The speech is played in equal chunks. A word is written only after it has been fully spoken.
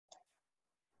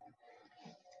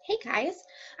Hey guys,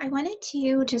 I wanted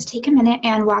to just take a minute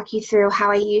and walk you through how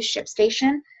I use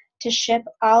ShipStation to ship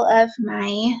all of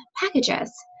my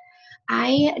packages.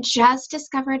 I just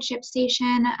discovered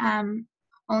ShipStation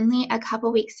only a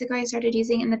couple weeks ago. I started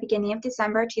using it in the beginning of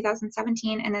December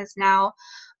 2017 and is now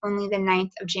only the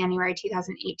 9th of January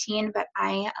 2018, but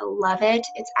I love it.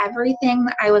 It's everything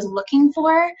that I was looking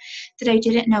for that I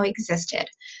didn't know existed.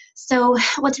 So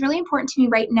what's really important to me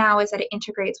right now is that it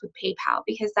integrates with PayPal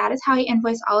because that is how I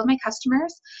invoice all of my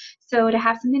customers. So to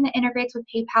have something that integrates with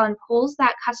PayPal and pulls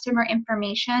that customer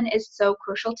information is so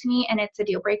crucial to me, and it's a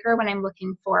deal breaker when I'm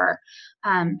looking for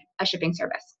a shipping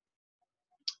service.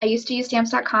 I used to use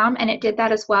stamps.com and it did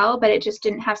that as well, but it just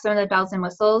didn't have some of the bells and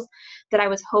whistles that I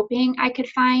was hoping I could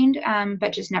find,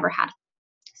 but just never had.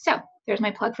 So there's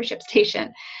my plug for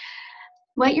ShipStation.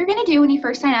 What you're going to do when you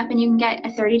first sign up, and you can get a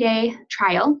 30-day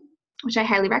trial, which I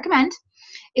highly recommend,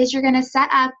 is you're going to set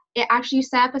up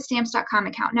a stamps.com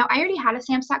account. Now, I already had a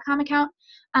stamps.com account,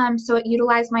 so it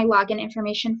utilized my login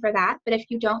information for that. But if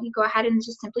you don't, you go ahead and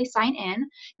just simply sign in.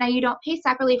 Now, you don't pay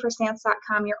separately for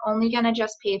stamps.com. You're only going to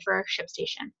just pay for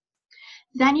ShipStation.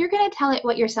 Then you're going to tell it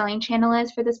what your selling channel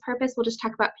is. For this purpose, we'll just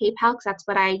talk about PayPal because that's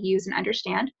what I use and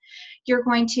understand. You're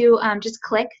going to just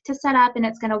click to set up, and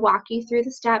it's going to walk you through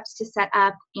the steps to set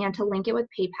up and to link it with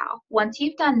PayPal. Once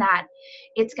you've done that,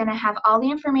 it's going to have all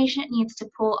the information it needs to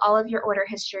pull all of your order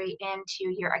history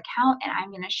into your account, and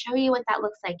I'm going to show you what that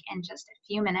looks like in just a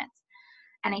few minutes.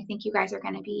 And I think you guys are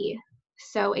going to be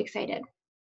so excited.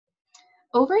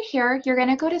 Over here, you're going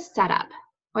to go to Setup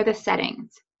or the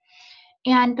Settings.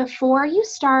 And before you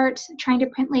start trying to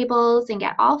print labels and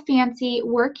get all fancy,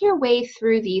 work your way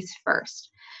through these first.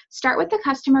 Start with the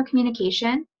customer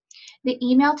communication. The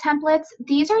email templates,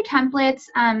 these are templates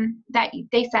that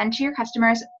they send to your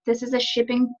customers. This is a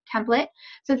shipping template.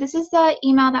 So this is the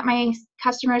email that my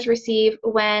customers receive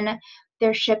when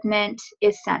their shipment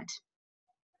is sent.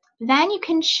 Then you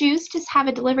can choose to have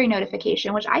a delivery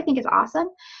notification, which I think is awesome.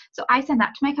 So I send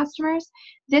that to my customers.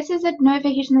 This is a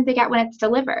notification that they get when it's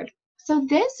delivered. So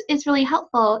this is really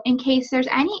helpful in case there's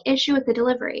any issue with the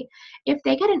delivery. If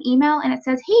they get an email and it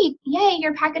says, hey, yay,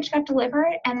 your package got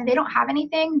delivered, and they don't have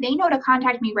anything, they know to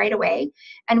contact me right away,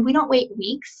 and we don't wait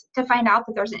weeks to find out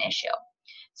that there's an issue.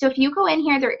 So if you go in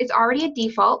here, there is already a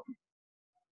default,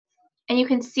 and you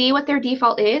can see what their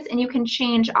default is, and you can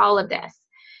change all of this.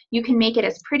 You can make it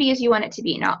as pretty as you want it to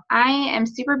be. Now, I am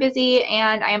super busy,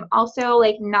 and I am also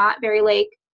not very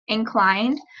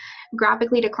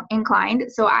graphically inclined.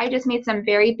 So I just made some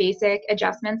very basic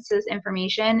adjustments to this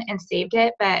information and saved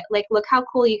it. But look how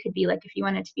cool you could be if you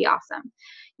wanted to be awesome.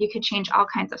 You could change all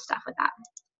kinds of stuff with that.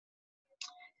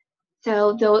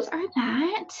 So those are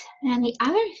that. And the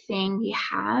other thing we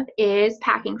have is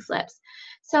packing slips.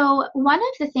 So one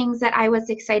of the things that I was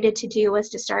excited to do was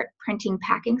to start printing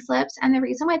packing slips. And the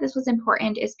reason why this was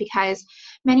important is because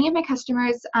many of my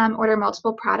customers order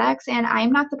multiple products, and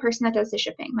I'm not the person that does the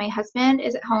shipping. My husband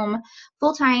is at home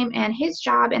full-time, and his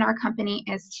job in our company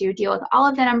is to deal with all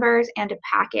of the numbers and to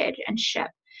package and ship.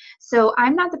 So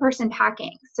I'm not the person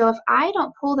packing. So if I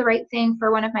don't pull the right thing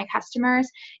for one of my customers,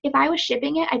 if I was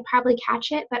shipping it, I'd probably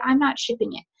catch it, but I'm not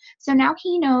shipping it. So now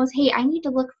he knows, hey, I need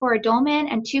to look for a dolman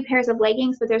and 2 pairs of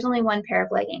leggings, but there's only 1 pair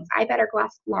of leggings. I better go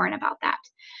ask Lauren about that.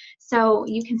 So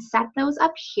you can set those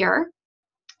up here.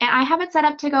 And I have it set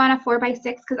up to go on a 4x6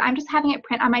 because I'm just having it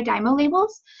print on my Dymo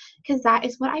labels because that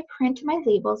is what I print my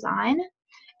labels on.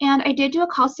 And I did do a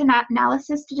cost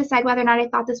analysis to decide whether or not I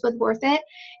thought this was worth it.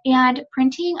 And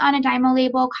printing on a Dymo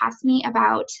label cost me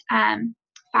about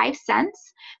 5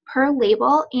 cents per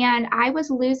label. And I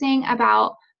was losing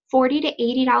about $40 to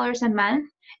 $80 a month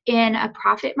in a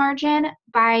profit margin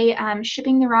by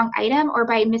shipping the wrong item or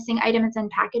by missing items in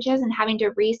packages and having to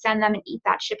resend them and eat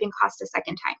that shipping cost a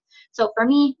second time. So for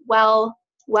me, well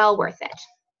worth it.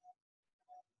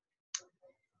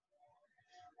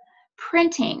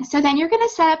 Printing. So then you're going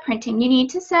to set up printing. You need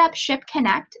to set up Ship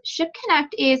Connect. Ship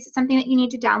Connect is something that you need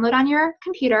to download on your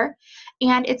computer,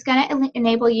 and it's going to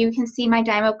enable you can see my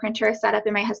Dymo printer set up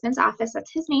in my husband's office.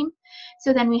 That's his name.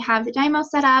 So then we have the Dymo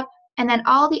set up, and then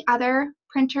all the other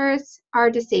printers are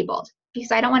disabled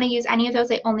because I don't want to use any of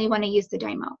those. I only want to use the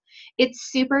Dymo.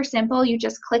 It's super simple. You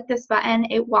just click this button.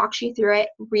 It walks you through it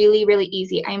really, really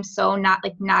easy. I am so not a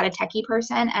techie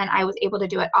person, and I was able to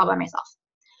do it all by myself.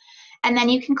 And then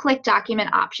you can click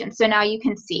document options. So now you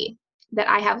can see that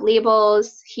I have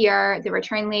labels here. The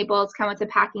return labels come with a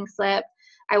packing slip.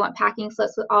 I want packing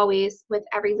slips always with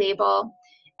every label.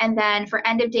 And then for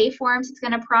end of day forms, it's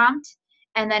going to prompt.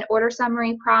 And then order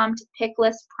summary prompt, pick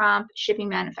list prompt, shipping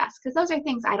manifest. Because those are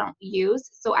things I don't use,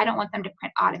 so I don't want them to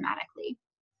print automatically.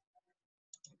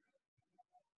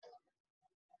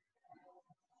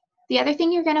 The other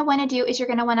thing you're going to want to do is you're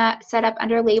going to want to set up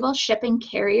under label shipping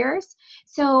carriers.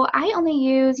 So I only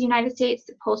use United States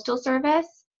Postal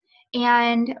Service,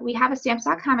 and we have a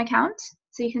stamps.com account.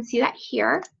 So you can see that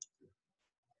here.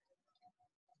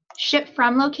 Ship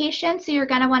from location. So you're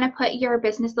going to want to put your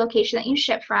business location that you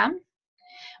ship from.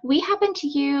 We happen to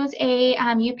use a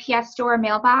UPS store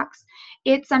mailbox.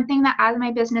 It's something that as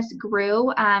my business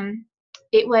grew,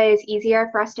 it was easier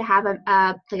for us to have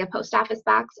like a post office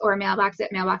box or a mailbox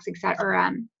at Mailbox Etc. or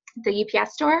the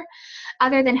UPS store,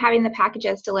 other than having the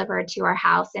packages delivered to our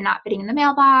house and not fitting in the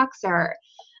mailbox or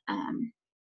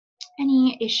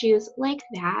any issues like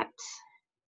that.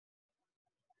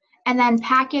 And then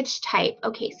package type.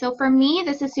 Okay, so for me,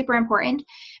 this is super important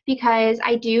because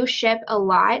I do ship a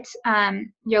lot.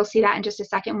 You'll see that in just a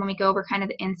second when we go over kind of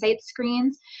the insight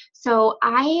screens. So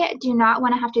I do not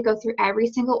want to have to go through every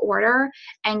single order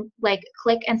and like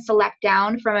click and select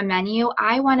down from a menu.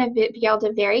 I want to be able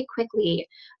to very quickly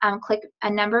click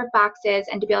a number of boxes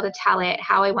and to be able to tell it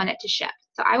how I want it to ship.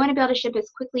 So I want to be able to ship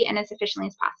as quickly and as efficiently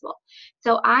as possible.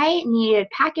 So I needed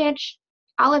package.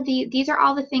 All of these are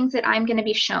all the things that I'm going to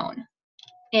be shown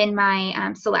in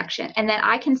my selection. And then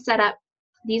I can set up,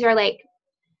 these are like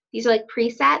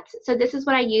presets. So this is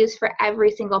what I use for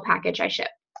every single package I ship.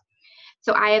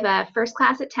 So I have a first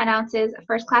class at 10 ounces, a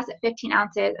first class at 15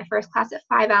 ounces, a first class at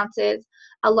 5 ounces,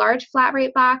 a large flat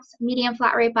rate box, medium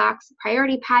flat rate box,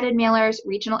 priority padded mailers,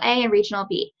 regional A and regional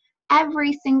B.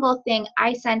 Every single thing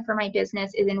I send for my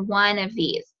business is in one of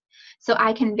these. So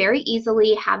I can very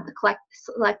easily have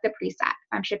select the preset.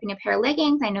 If I'm shipping a pair of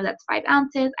leggings, I know that's 5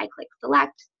 ounces, I click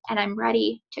select, and I'm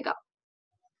ready to go.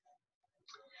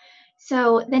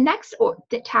 So the next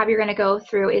tab you're gonna go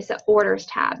through is the orders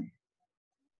tab.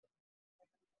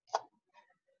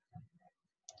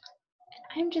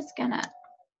 I'm just gonna,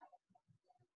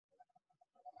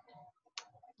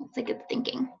 looks like it's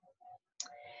thinking.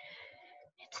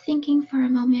 It's thinking for a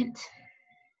moment.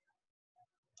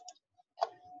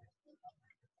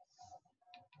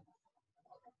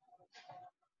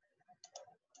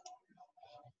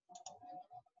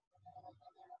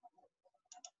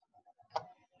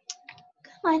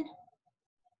 Come on.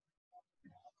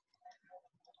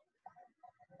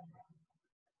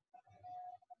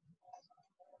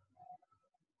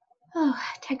 Oh,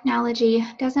 technology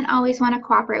doesn't always want to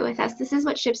cooperate with us. This is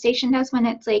what ShipStation does when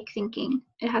it's like thinking.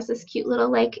 It has this cute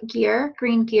little like gear,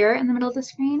 green gear in the middle of the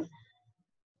screen,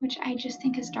 which I just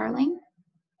think is darling.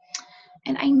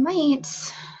 And I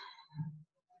might,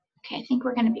 okay, I think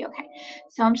we're gonna be okay.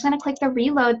 So I'm just gonna click the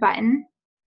reload button,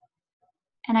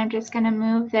 and I'm just gonna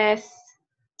move this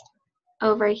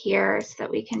over here so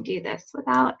that we can do this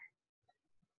without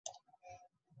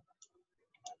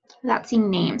seeing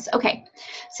names. Okay,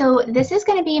 so this is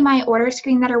going to be my order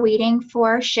screen that are waiting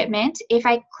for shipment. If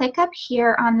I click up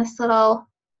here on this little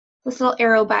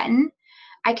arrow button,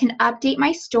 I can update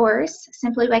my stores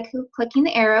simply by clicking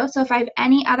the arrow. So if I have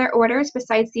any other orders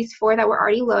besides these 4 that were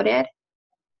already loaded,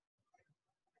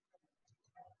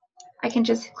 I can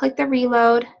just click the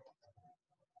reload,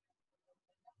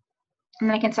 and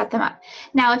then I can set them up.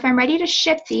 Now, if I'm ready to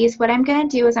ship these, what I'm going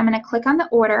to do is I'm going to click on the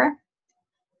order.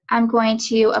 I'm going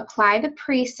to apply the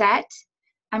preset.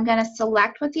 I'm going to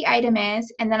select what the item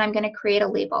is, and then I'm going to create a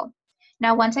label.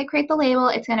 Now, once I create the label,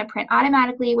 it's going to print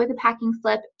automatically with a packing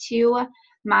slip to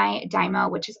my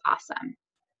Dymo, which is awesome.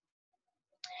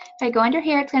 If I go under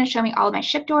here, it's going to show me all of my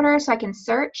shipped orders, so I can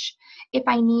search. If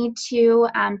I need to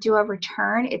do a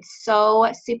return, it's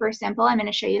so super simple. I'm going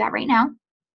to show you that right now.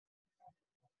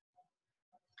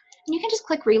 And you can just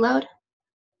click reload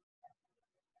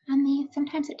on these.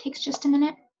 Sometimes it takes just a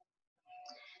minute.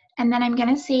 And then I'm going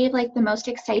to save like the most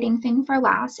exciting thing for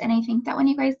last. And I think that when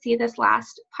you guys see this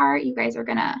last part, you guys are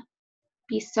going to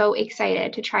be so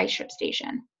excited to try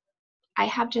ShipStation. I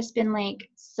have just been like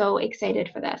so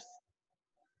excited for this.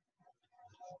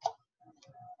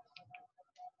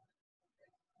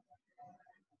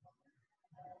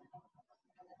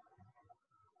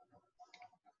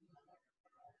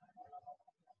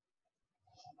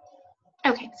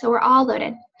 Okay, so we're all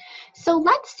loaded. So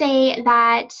let's say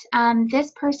that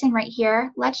this person right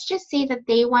here, let's just say that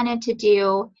they wanted to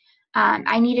do,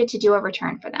 I needed to do a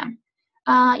return for them.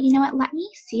 You know what, let me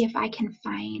see if I can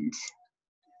find,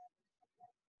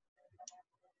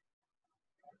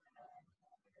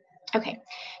 okay,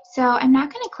 so I'm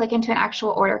not going to click into an actual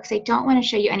order because I don't want to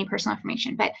show you any personal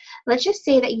information, but let's just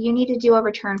say that you need to do a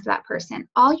return for that person.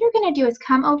 All you're going to do is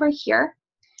come over here.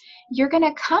 You're going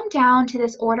to come down to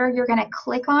this order. You're going to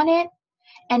click on it.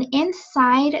 And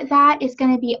inside that is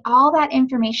going to be all that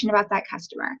information about that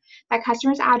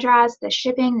customer's address, the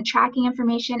shipping, the tracking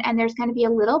information, and there's going to be a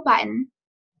little button.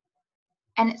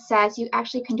 and it says you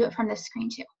actually can do it from this screen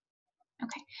too.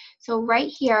 Okay, so right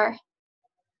here,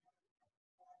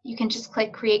 you can just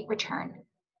click create return.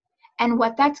 And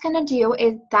what that's going to do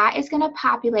is that is going to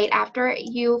populate, after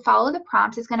you follow the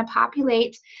prompts, it's going to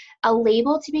populate a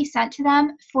label to be sent to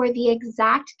them for the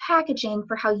exact packaging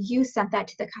for how you sent that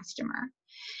to the customer.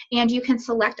 And you can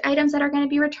select items that are going to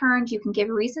be returned. You can give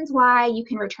reasons why. You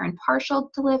can return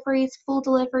partial deliveries, full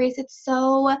deliveries. It's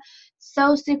so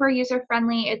super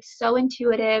user-friendly. It's so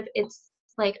intuitive. It's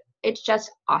just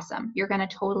awesome. You're going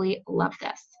to totally love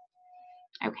this.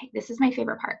 Okay, this is my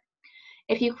favorite part.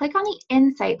 If you click on the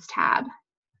Insights tab,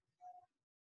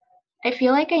 I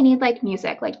feel like I need like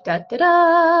music, like da da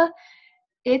da.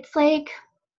 It's like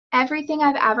everything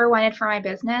I've ever wanted for my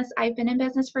business. I've been in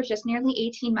business for just nearly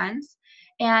 18 months,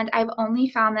 and I've only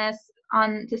found this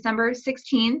on December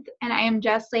 16th, and I am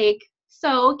just like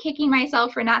so kicking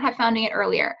myself for not have found it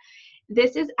earlier.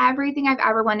 This is everything I've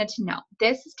ever wanted to know.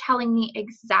 This is telling me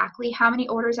exactly how many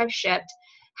orders I've shipped,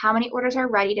 how many orders are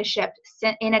ready to ship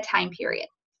in a time period.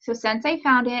 So since I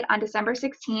found it on December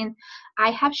 16th,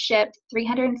 I have shipped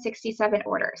 367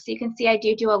 orders. So you can see I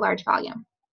do a large volume.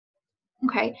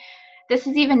 Okay, this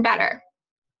is even better.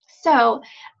 So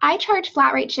I charge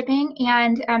flat rate shipping,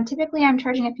 and typically I'm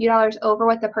charging a few dollars over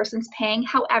what the person's paying.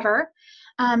 However,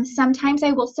 sometimes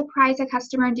I will surprise a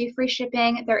customer and do free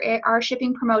shipping. There are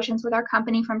shipping promotions with our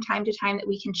company from time to time that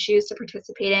we can choose to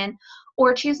participate in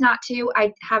or choose not to.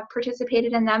 I have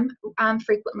participated in them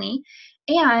frequently.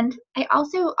 And I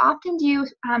also often do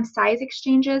size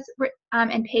exchanges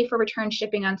and pay for return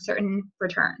shipping on certain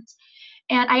returns.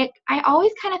 And I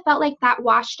always kind of felt like that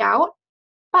washed out,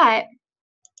 but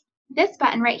this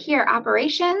button right here,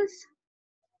 operations,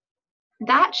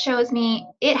 that shows me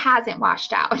it hasn't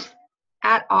washed out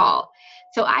at all.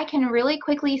 So I can really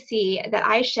quickly see that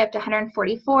I shipped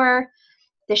 144.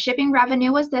 The shipping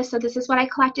revenue was this, so this is what I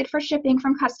collected for shipping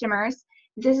from customers.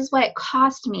 This is what it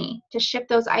cost me to ship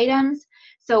those items.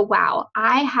 So wow,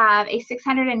 I have a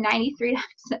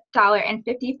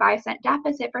 $693.55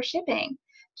 deficit for shipping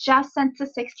just since the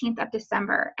 16th of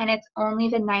December, and it's only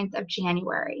the 9th of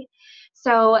January.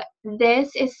 So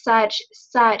this is such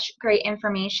great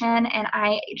information, and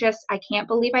I can't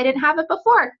believe I didn't have it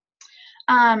before.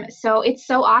 So it's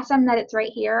so awesome that it's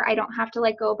right here. I don't have to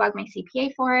like go bug my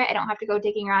CPA for it. I don't have to go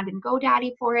digging around in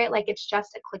GoDaddy for it. Like, it's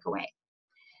just a click away.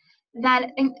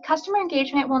 Then customer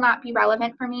engagement will not be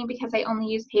relevant for me because I only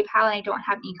use PayPal and I don't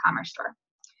have an e-commerce store.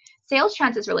 Sales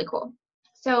trends is really cool.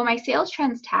 So my sales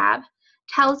trends tab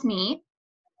tells me,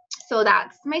 so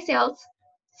that's my sales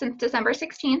since December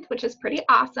 16th, which is pretty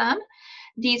awesome.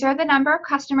 These are the number of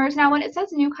customers. Now, when it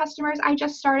says new customers, I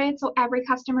just started, so every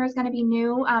customer is going to be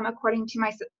new according to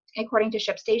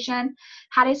ShipStation.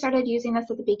 Had I started using this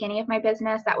at the beginning of my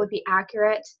business, that would be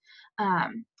accurate.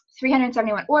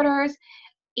 371 orders.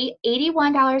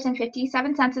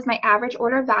 $81.57 is my average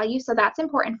order value, so that's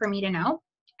important for me to know.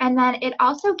 And then it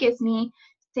also gives me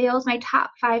sales, my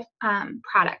top 5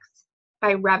 products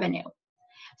by revenue.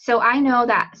 So I know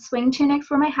that swing tunics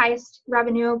were my highest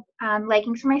revenue,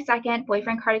 leggings were my second,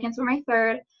 boyfriend cardigans were my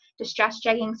third, distressed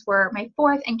jeggings were my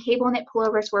fourth, and cable knit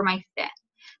pullovers were my fifth.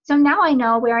 So now I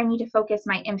know where I need to focus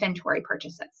my inventory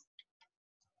purchases.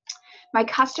 My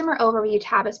customer overview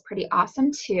tab is pretty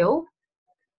awesome too.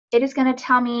 It is going to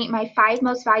tell me my 5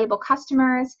 most valuable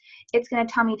customers. It's going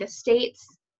to tell me the states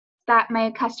that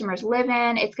my customers live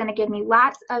in. It's going to give me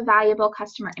lots of valuable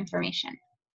customer information.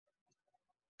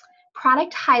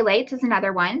 Product highlights is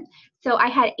another one. So I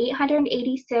had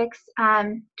 886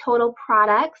 total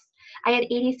products. I had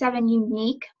 87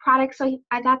 unique products, so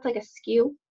that's like a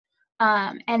SKU.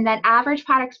 And then average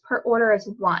products per order is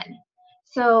 1.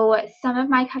 So some of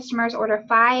my customers order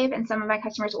 5 and some of my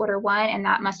customers order 1, and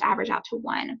that must average out to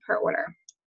 1 per order.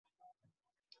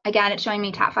 Again, it's showing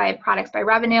me top 5 products by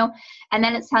revenue, and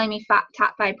then it's telling me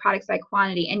top 5 products by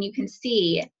quantity. And you can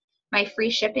see my free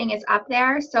shipping is up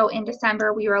there. So in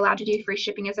December, we were allowed to do free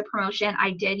shipping as a promotion.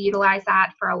 I did utilize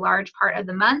that for a large part of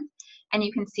the month. And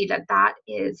you can see that that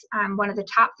is one of the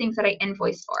top things that I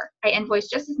invoiced for. I invoiced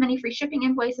just as many free shipping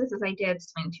invoices as I did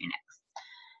swing tunics.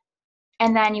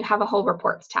 And then you have a whole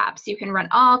reports tab. So you can run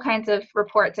all kinds of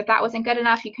reports. If that wasn't good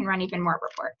enough, you can run even more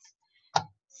reports.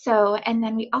 So, and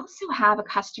then we also have a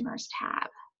customers tab.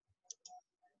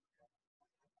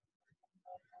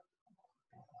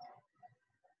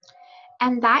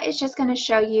 And that is just going to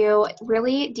show you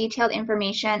really detailed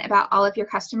information about all of your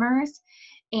customers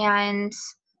and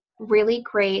really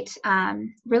great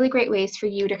ways for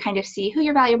you to kind of see who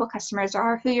your valuable customers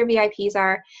are, who your VIPs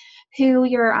are, who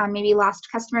your maybe lost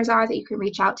customers are that you can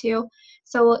reach out to.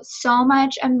 So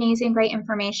much amazing, great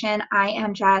information. I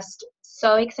am just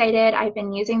so excited. I've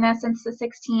been using this since the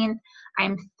 16th.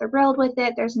 I'm thrilled with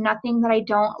it. There's nothing that I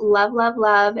don't love, love,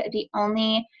 love. The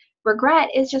only regret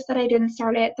is just that I didn't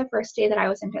start it the first day that I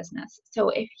was in business. So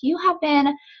if you have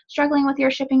been struggling with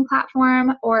your shipping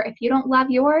platform, or if you don't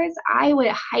love yours, I would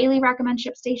highly recommend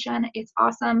ShipStation. It's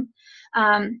awesome.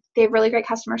 They have really great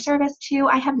customer service too.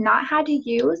 I have not had to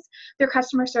use their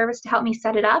customer service to help me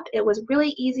set it up. It was really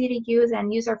easy to use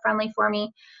and user-friendly for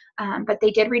me. But they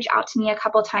did reach out to me a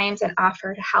couple times and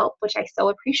offer to help, which I so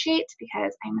appreciate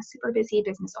because I'm a super busy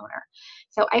business owner.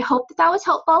 So I hope that was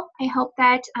helpful. I hope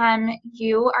that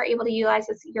you are able to utilize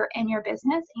this in your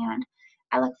business, and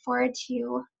I look forward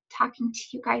to talking to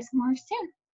you guys more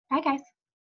soon. Bye, guys.